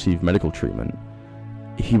began to receive medical treatment.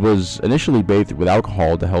 He was initially bathed with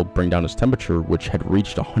alcohol to help bring down his temperature, which had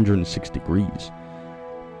reached 106 degrees.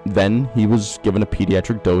 Then he was given a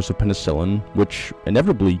pediatric dose of penicillin, which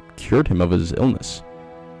inevitably cured him of his illness.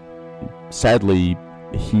 Sadly,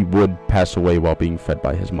 he would pass away while being fed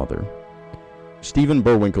by his mother. Stephen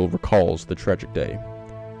Burwinkle recalls the tragic day.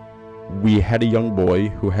 We had a young boy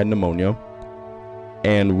who had pneumonia,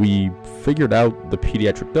 and we figured out the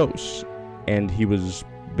pediatric dose, and he was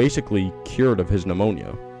basically cured of his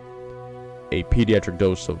pneumonia. A pediatric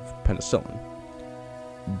dose of penicillin.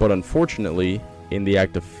 But unfortunately, in the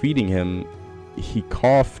act of feeding him, he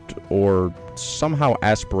coughed or somehow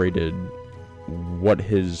aspirated what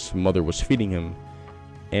his mother was feeding him,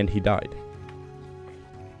 and he died.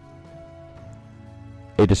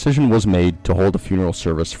 A decision was made to hold a funeral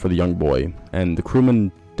service for the young boy, and the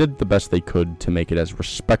crewmen did the best they could to make it as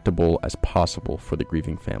respectable as possible for the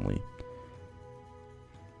grieving family.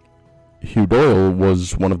 Hugh Doyle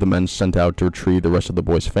was one of the men sent out to retrieve the rest of the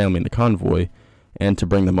boy's family in the convoy and to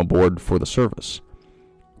bring them aboard for the service.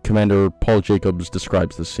 Commander Paul Jacobs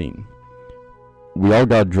describes the scene. We all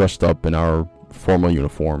got dressed up in our formal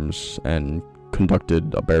uniforms and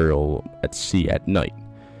conducted a burial at sea at night,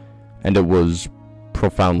 and it was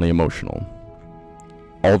profoundly emotional.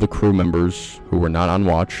 All the crew members who were not on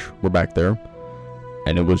watch were back there,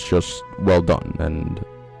 and it was just well done, and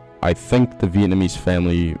I think the Vietnamese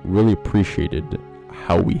family really appreciated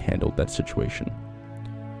how we handled that situation.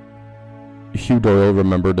 Hugh Doyle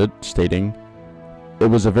remembered it, stating, "It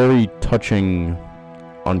was a very touching,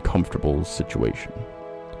 uncomfortable situation."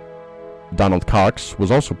 Donald Cox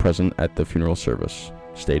was also present at the funeral service,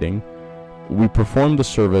 stating, "We performed the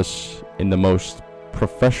service in the most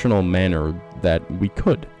professional manner that we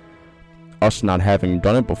could. Us not having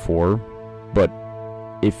done it before, but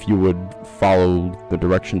if you would follow the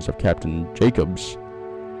directions of Captain Jacobs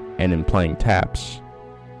and in playing taps,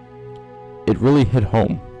 it really hit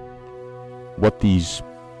home what these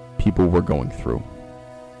people were going through."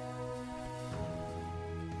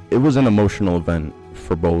 It was an emotional event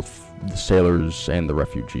for both the sailors and the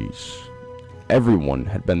refugees. Everyone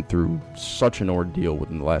had been through such an ordeal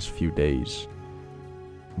within the last few days,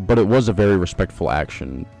 but it was a very respectful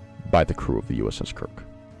action by the crew of the USS Kirk.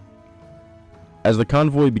 As the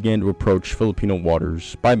convoy began to approach Filipino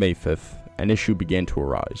waters by May 5th, an issue began to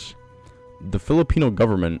arise. The Filipino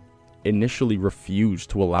government initially refused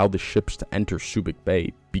to allow the ships to enter Subic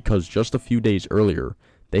Bay because just a few days earlier,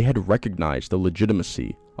 they had recognized the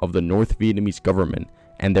legitimacy of the North Vietnamese government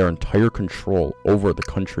and their entire control over the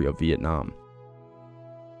country of Vietnam.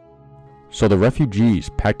 So the refugees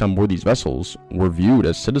packed on board these vessels were viewed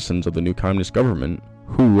as citizens of the new communist government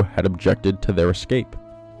who had objected to their escape.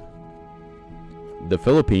 The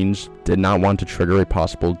Philippines did not want to trigger a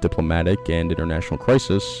possible diplomatic and international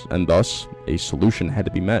crisis, and thus a solution had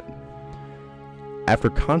to be met.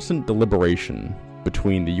 After constant deliberation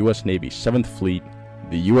between the U.S. Navy's 7th Fleet,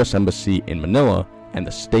 the U.S. Embassy in Manila, and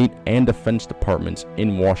the State and Defense Departments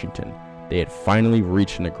in Washington, they had finally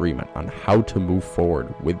reached an agreement on how to move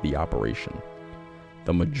forward with the operation.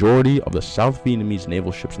 The majority of the South Vietnamese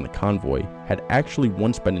naval ships in the convoy had actually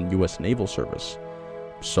once been in U.S. naval service.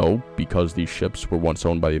 So, because these ships were once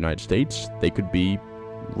owned by the United States, they could be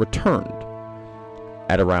returned.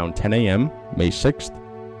 At around 10 a.m., May 6th,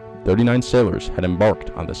 39 sailors had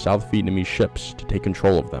embarked on the South Vietnamese ships to take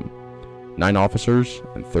control of them, 9 officers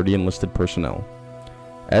and 30 enlisted personnel.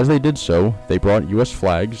 As they did so, they brought U.S.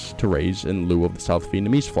 flags to raise in lieu of the South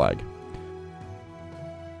Vietnamese flag.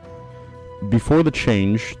 Before the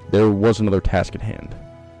change, there was another task at hand.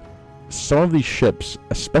 Some of these ships,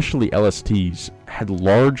 especially LSTs, had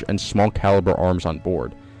large and small caliber arms on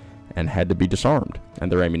board and had to be disarmed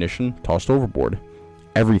and their ammunition tossed overboard.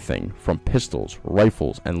 Everything from pistols,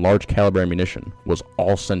 rifles, and large caliber ammunition was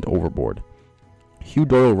all sent overboard. Hugh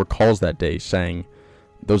Doyle recalls that day saying,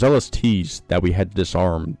 "Those LSTs that we had to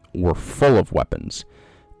disarm were full of weapons.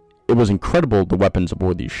 It was incredible the weapons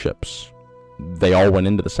aboard these ships. They all went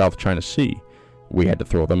into the South China Sea. We had to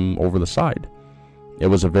throw them over the side. It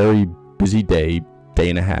was a very busy day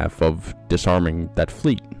and a half of disarming that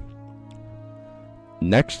fleet."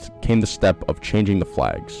 Next came the step of changing the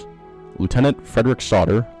flags. Lieutenant Frederick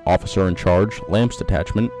Sauter, officer in charge, Lamps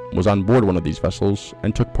Detachment, was on board one of these vessels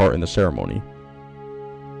and took part in the ceremony.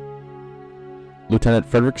 Lieutenant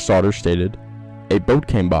Frederick Sauter stated, "A boat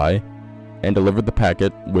came by and delivered the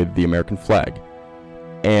packet with the American flag,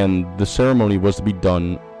 and the ceremony was to be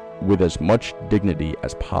done with as much dignity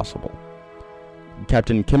as possible."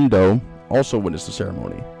 Captain Kim Do also witnessed the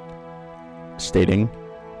ceremony, stating,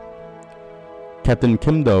 Captain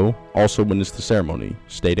Kim Do also witnessed the ceremony,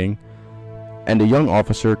 stating, "And a young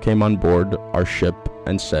officer came on board our ship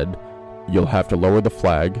and said, 'You'll have to lower the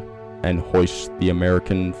flag and hoist the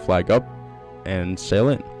American flag up and sail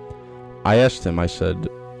in.' I asked him, I said,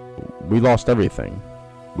 'We lost everything.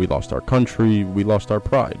 We lost our country, we lost our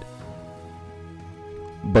pride.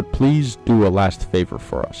 But please do a last favor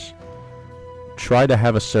for us. Try to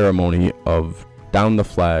have a ceremony of down the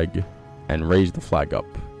flag and raise the flag up.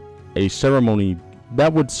 A ceremony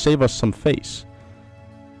that would save us some face.'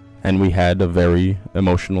 And we had a very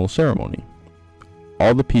emotional ceremony.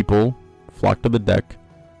 All the people flocked to the deck,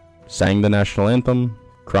 sang the national anthem,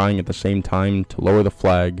 crying at the same time to lower the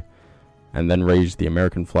flag, and then raised the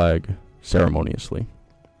American flag ceremoniously."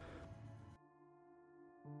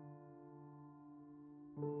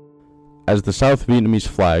 As the South Vietnamese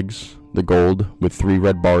flags, the gold with 3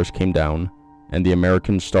 red bars, came down, and the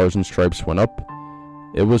American stars and stripes went up,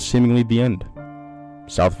 it was seemingly the end.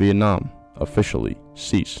 South Vietnam officially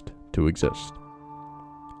ceased to exist.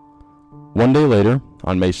 One day later,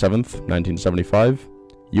 on May 7th, 1975,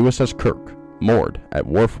 USS Kirk moored at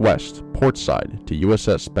Wharf West, portside to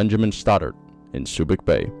USS Benjamin Stoddert in Subic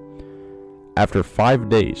Bay. After 5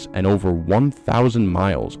 days and over 1,000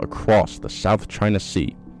 miles across the South China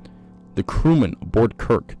Sea, the crewmen aboard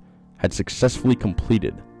Kirk had successfully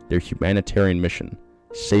completed their humanitarian mission,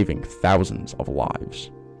 saving thousands of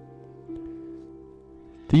lives.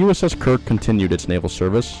 The USS Kirk continued its naval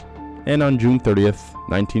service, and on June 30th,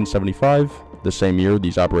 1975, the same year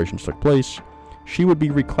these operations took place, she would be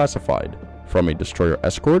reclassified from a destroyer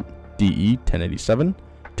escort, DE-1087,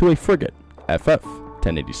 to a frigate,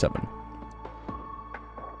 FF-1087.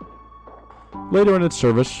 Later in its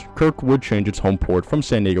service, Kirk would change its home port from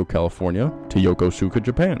San Diego, California, to Yokosuka,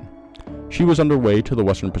 Japan. She was underway to the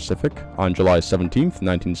Western Pacific on July 17,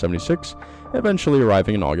 1976, eventually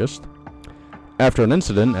arriving in August. After an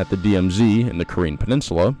incident at the DMZ in the Korean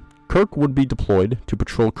Peninsula, Kirk would be deployed to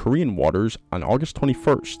patrol Korean waters on August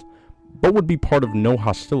 21st, but would be part of no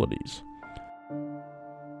hostilities.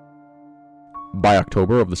 By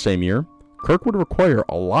October of the same year, Kirk would require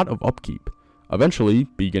a lot of upkeep, eventually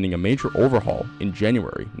beginning a major overhaul in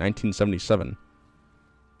January 1977.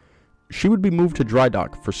 She would be moved to dry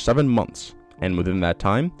dock for 7 months, and within that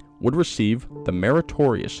time would receive the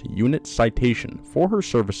Meritorious Unit Citation for her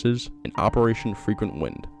services in Operation Frequent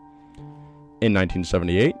Wind. In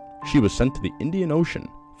 1978, she was sent to the Indian Ocean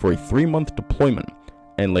for a 3-month deployment,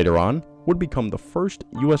 and later on would become the first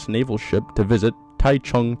U.S. naval ship to visit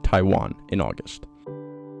Taichung, Taiwan in August.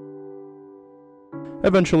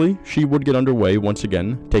 Eventually, she would get underway once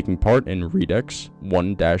again, taking part in REDX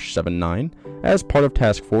 1-79 as part of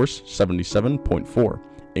Task Force 77.4,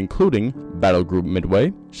 including Battle Group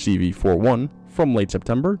Midway, CV-41, from late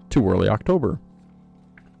September to early October.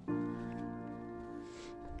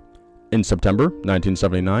 In September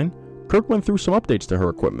 1979, Kirk went through some updates to her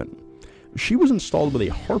equipment. She was installed with a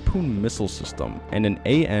Harpoon missile system and an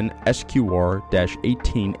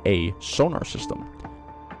AN-SQR-18A sonar system.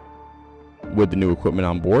 With the new equipment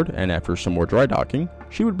on board, and after some more dry docking,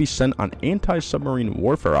 she would be sent on anti-submarine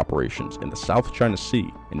warfare operations in the South China Sea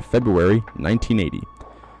in February 1980.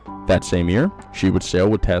 That same year, she would sail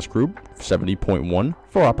with Task Group 70.1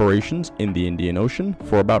 for operations in the Indian Ocean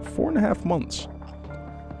for about 4.5 months.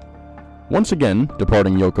 Once again,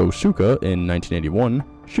 departing Yokosuka in 1981,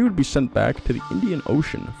 she would be sent back to the Indian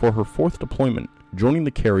Ocean for her 4th deployment, joining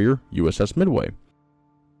the carrier USS Midway.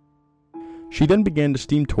 She then began to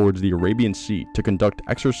steam towards the Arabian Sea to conduct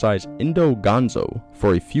exercise Indo Gonzo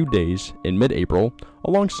for a few days in mid-April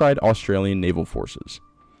alongside Australian naval forces.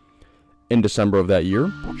 In December of that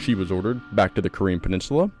year, she was ordered back to the Korean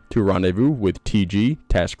Peninsula to rendezvous with TG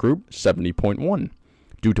Task Group 70.1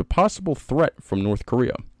 due to possible threat from North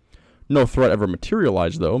Korea. No threat ever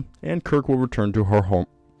materialized though, and Kirk will return to her home.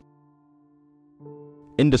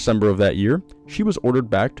 In December of that year, she was ordered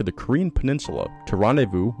back to the Korean Peninsula to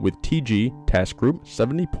rendezvous with TG Task Group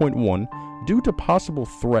 70.1 due to possible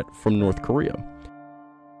threat from North Korea.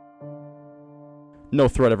 No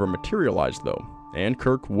threat ever materialized though, and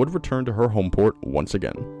Kirk would return to her home port once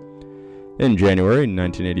again. In January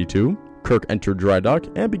 1982, Kirk entered dry dock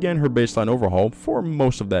and began her baseline overhaul for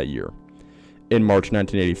most of that year. In March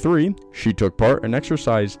 1983, she took part in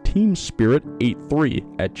exercise Team Spirit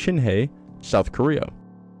 8-3 at Chinhae, South Korea.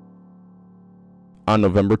 On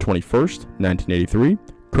November 21, 1983,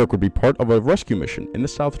 Kirk would be part of a rescue mission in the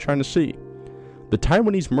South China Sea. The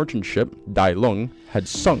Taiwanese merchant ship Dai Lung had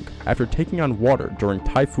sunk after taking on water during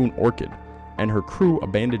Typhoon Orchid, and her crew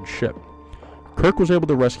abandoned ship. Kirk was able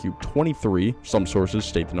to rescue 23, some sources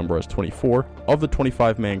state the number as 24, of the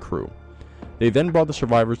 25-man crew. They then brought the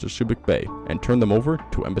survivors to Subic Bay and turned them over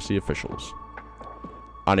to embassy officials.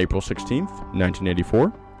 On April 16,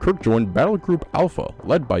 1984, Kirk joined Battle Group Alpha,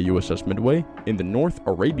 led by USS Midway, in the North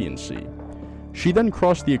Arabian Sea. She then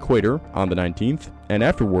crossed the equator on the 19th, and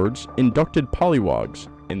afterwards inducted polywogs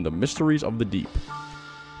in the Mysteries of the Deep.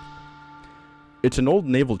 It's an old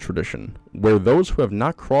naval tradition, where those who have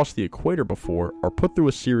not crossed the equator before are put through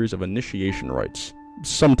a series of initiation rites,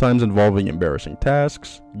 sometimes involving embarrassing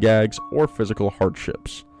tasks, gags, or physical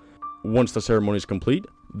hardships. Once the ceremony is complete,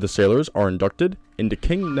 the sailors are inducted into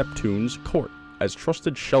King Neptune's court as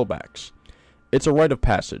trusted shellbacks. It's a rite of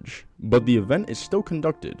passage, but the event is still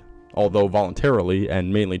conducted, although voluntarily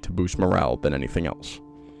and mainly to boost morale than anything else.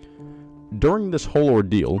 During this whole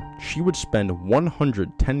ordeal, she would spend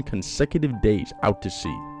 110 consecutive days out to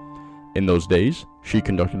sea. In those days, she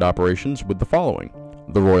conducted operations with the following: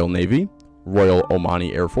 the Royal Navy, Royal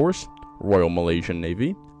Omani Air Force, Royal Malaysian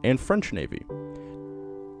Navy, and French Navy.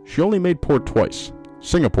 She only made port twice: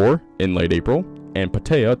 Singapore in late April, and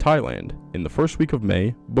Pattaya, Thailand, in the first week of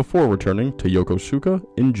May, before returning to Yokosuka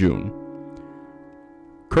in June.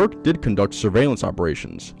 Kirk did conduct surveillance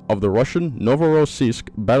operations of the Russian Novorossiysk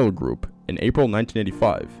battle group in April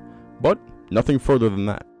 1985, but nothing further than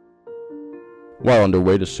that. While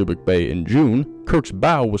underway to Subic Bay in June, Kirk's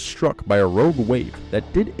bow was struck by a rogue wave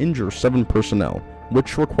that did injure 7 personnel,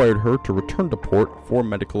 which required her to return to port for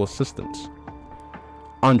medical assistance.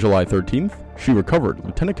 On July 13th, she recovered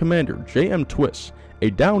Lieutenant Commander J.M. Twiss,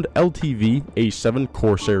 a downed LTV A-7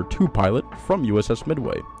 Corsair II pilot from USS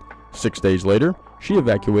Midway. 6 days later, she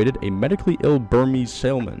evacuated a medically ill Burmese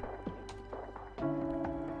seaman.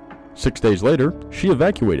 6 days later, she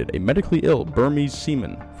evacuated a medically ill Burmese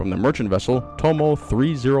seaman from the merchant vessel Tomo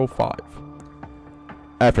 305.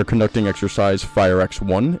 After conducting exercise Fire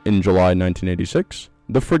X-1 in July 1986,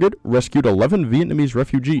 the frigate rescued 11 Vietnamese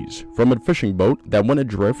refugees from a fishing boat that went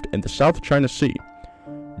adrift in the South China Sea.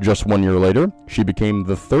 Just 1 year later, she became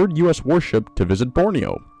the 3rd U.S. warship to visit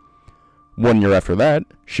Borneo. 1 year after that,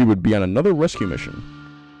 she would be on another rescue mission.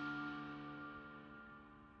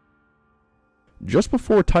 Just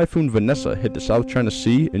before Typhoon Vanessa hit the South China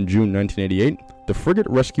Sea in June 1988, the frigate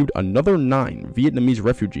rescued another 9 Vietnamese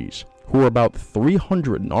refugees who were about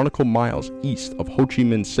 300 nautical miles east of Ho Chi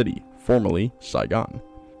Minh City, formerly Saigon.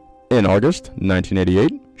 In August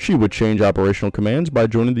 1988, she would change operational commands by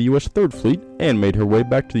joining the U.S. 3rd Fleet and made her way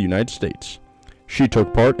back to the United States. She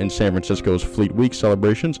took part in San Francisco's Fleet Week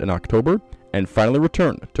celebrations in October and finally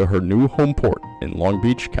returned to her new home port in Long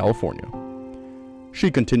Beach, California. She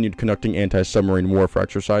continued conducting anti-submarine warfare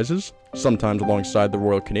exercises, sometimes alongside the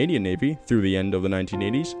Royal Canadian Navy through the end of the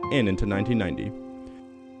 1980s and into 1990.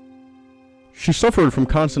 She suffered from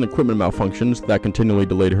constant equipment malfunctions that continually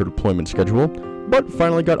delayed her deployment schedule, but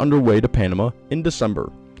finally got underway to Panama in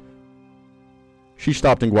December. She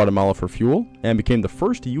stopped in Guatemala for fuel and became the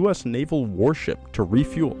first U.S. naval warship to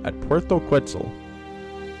refuel at Puerto Quetzal.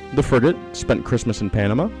 The frigate spent Christmas in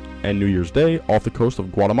Panama and New Year's Day off the coast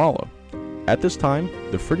of Guatemala. At this time,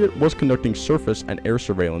 the frigate was conducting surface and air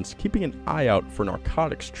surveillance, keeping an eye out for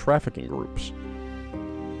narcotics trafficking groups.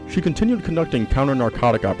 She continued conducting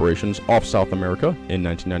counter-narcotic operations off South America in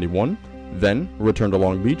 1991, then returned to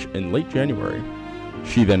Long Beach in late January.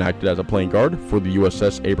 She then acted as a plane guard for the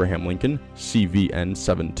USS Abraham Lincoln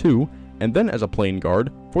CVN-72, and then as a plane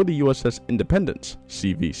guard for the USS Independence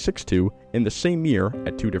CV-62 in the same year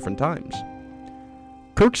at 2 different times.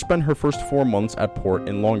 Kirk spent her first 4 months at port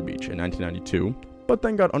in Long Beach in 1992, but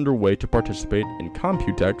then got underway to participate in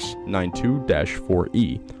Computex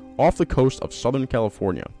 92-4E off the coast of Southern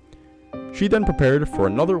California. She then prepared for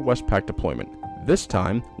another Westpac deployment, this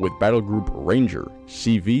time with Battle Group Ranger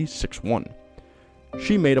CV-61.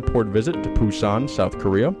 She made a port visit to Busan, South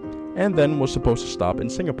Korea, and then was supposed to stop in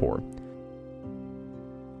Singapore.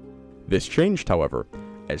 This changed, however,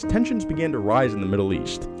 as tensions began to rise in the Middle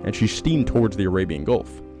East, and she steamed towards the Arabian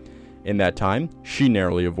Gulf. In that time, she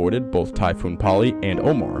narrowly avoided both Typhoon Polly and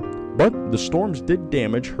Omar, but the storms did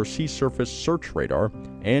damage her sea surface search radar,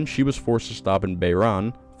 and she was forced to stop in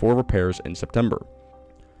Bahrain for repairs in September.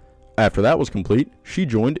 After that was complete, she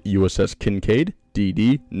joined USS Kinkaid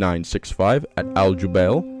DD-965 at Al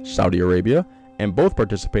Jubail, Saudi Arabia, and both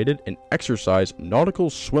participated in exercise Nautical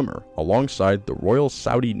Swimmer alongside the Royal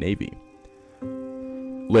Saudi Navy.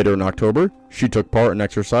 Later in October, she took part in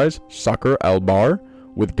exercise Sakr al-Bahr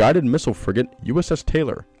with guided missile frigate USS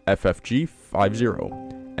Taylor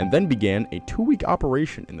FFG-50, and then began a 2-week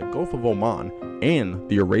operation in the Gulf of Oman and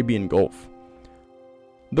the Arabian Gulf.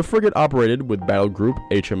 The frigate operated with Battle Group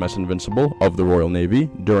HMS Invincible of the Royal Navy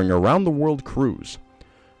during a round-the-world cruise.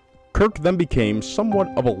 Kirk then became somewhat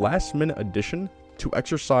of a last-minute addition to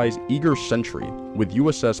exercise Eager Sentry with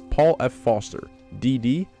USS Paul F. Foster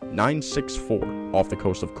DD-964 off the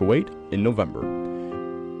coast of Kuwait in November.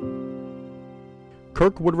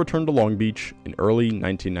 Kirk would return to Long Beach in early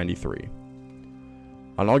 1993.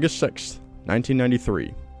 On August 6,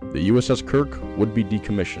 1993, the USS Kirk would be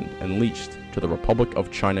decommissioned and leased to the Republic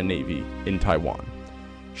of China Navy in Taiwan.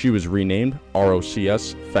 She was renamed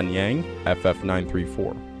ROCS Fenyang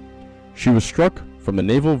FF934. She was struck from the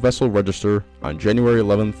Naval Vessel Register on January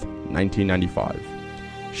 11, 1995.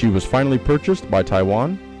 She was finally purchased by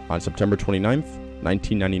Taiwan on September 29,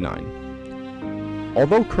 1999.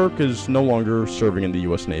 Although Kirk is no longer serving in the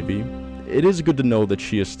U.S. Navy, it is good to know that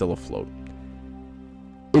she is still afloat.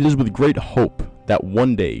 It is with great hope that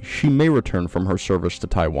one day she may return from her service to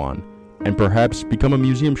Taiwan and perhaps become a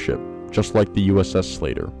museum ship, just like the USS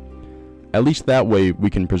Slater. At least that way we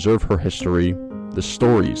can preserve her history, the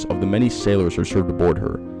stories of the many sailors who served aboard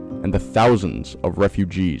her, and the thousands of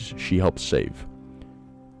refugees she helped save.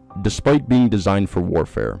 Despite being designed for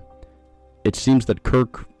warfare, it seems that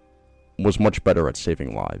Kirk was much better at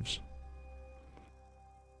saving lives.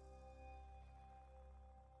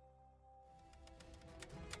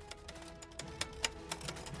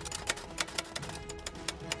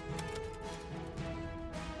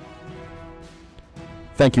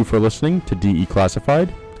 Thank you for listening to DE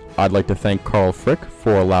Classified. I'd like to thank Carl Frick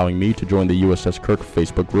for allowing me to join the USS Kirk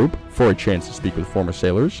Facebook group for a chance to speak with former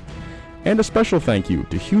sailors. And a special thank you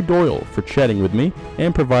to Hugh Doyle for chatting with me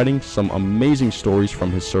and providing some amazing stories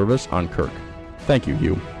from his service on Kirk. Thank you,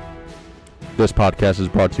 Hugh. This podcast is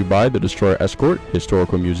brought to you by the Destroyer Escort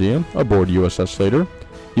Historical Museum aboard USS Slater.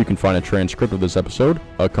 You can find a transcript of this episode,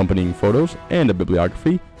 accompanying photos, and a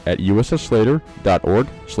bibliography at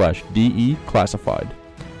ussslater.org/DE Classified.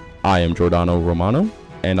 I am Giordano Romano,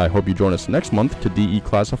 and I hope you join us next month to DE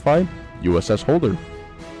Classified USS Holder.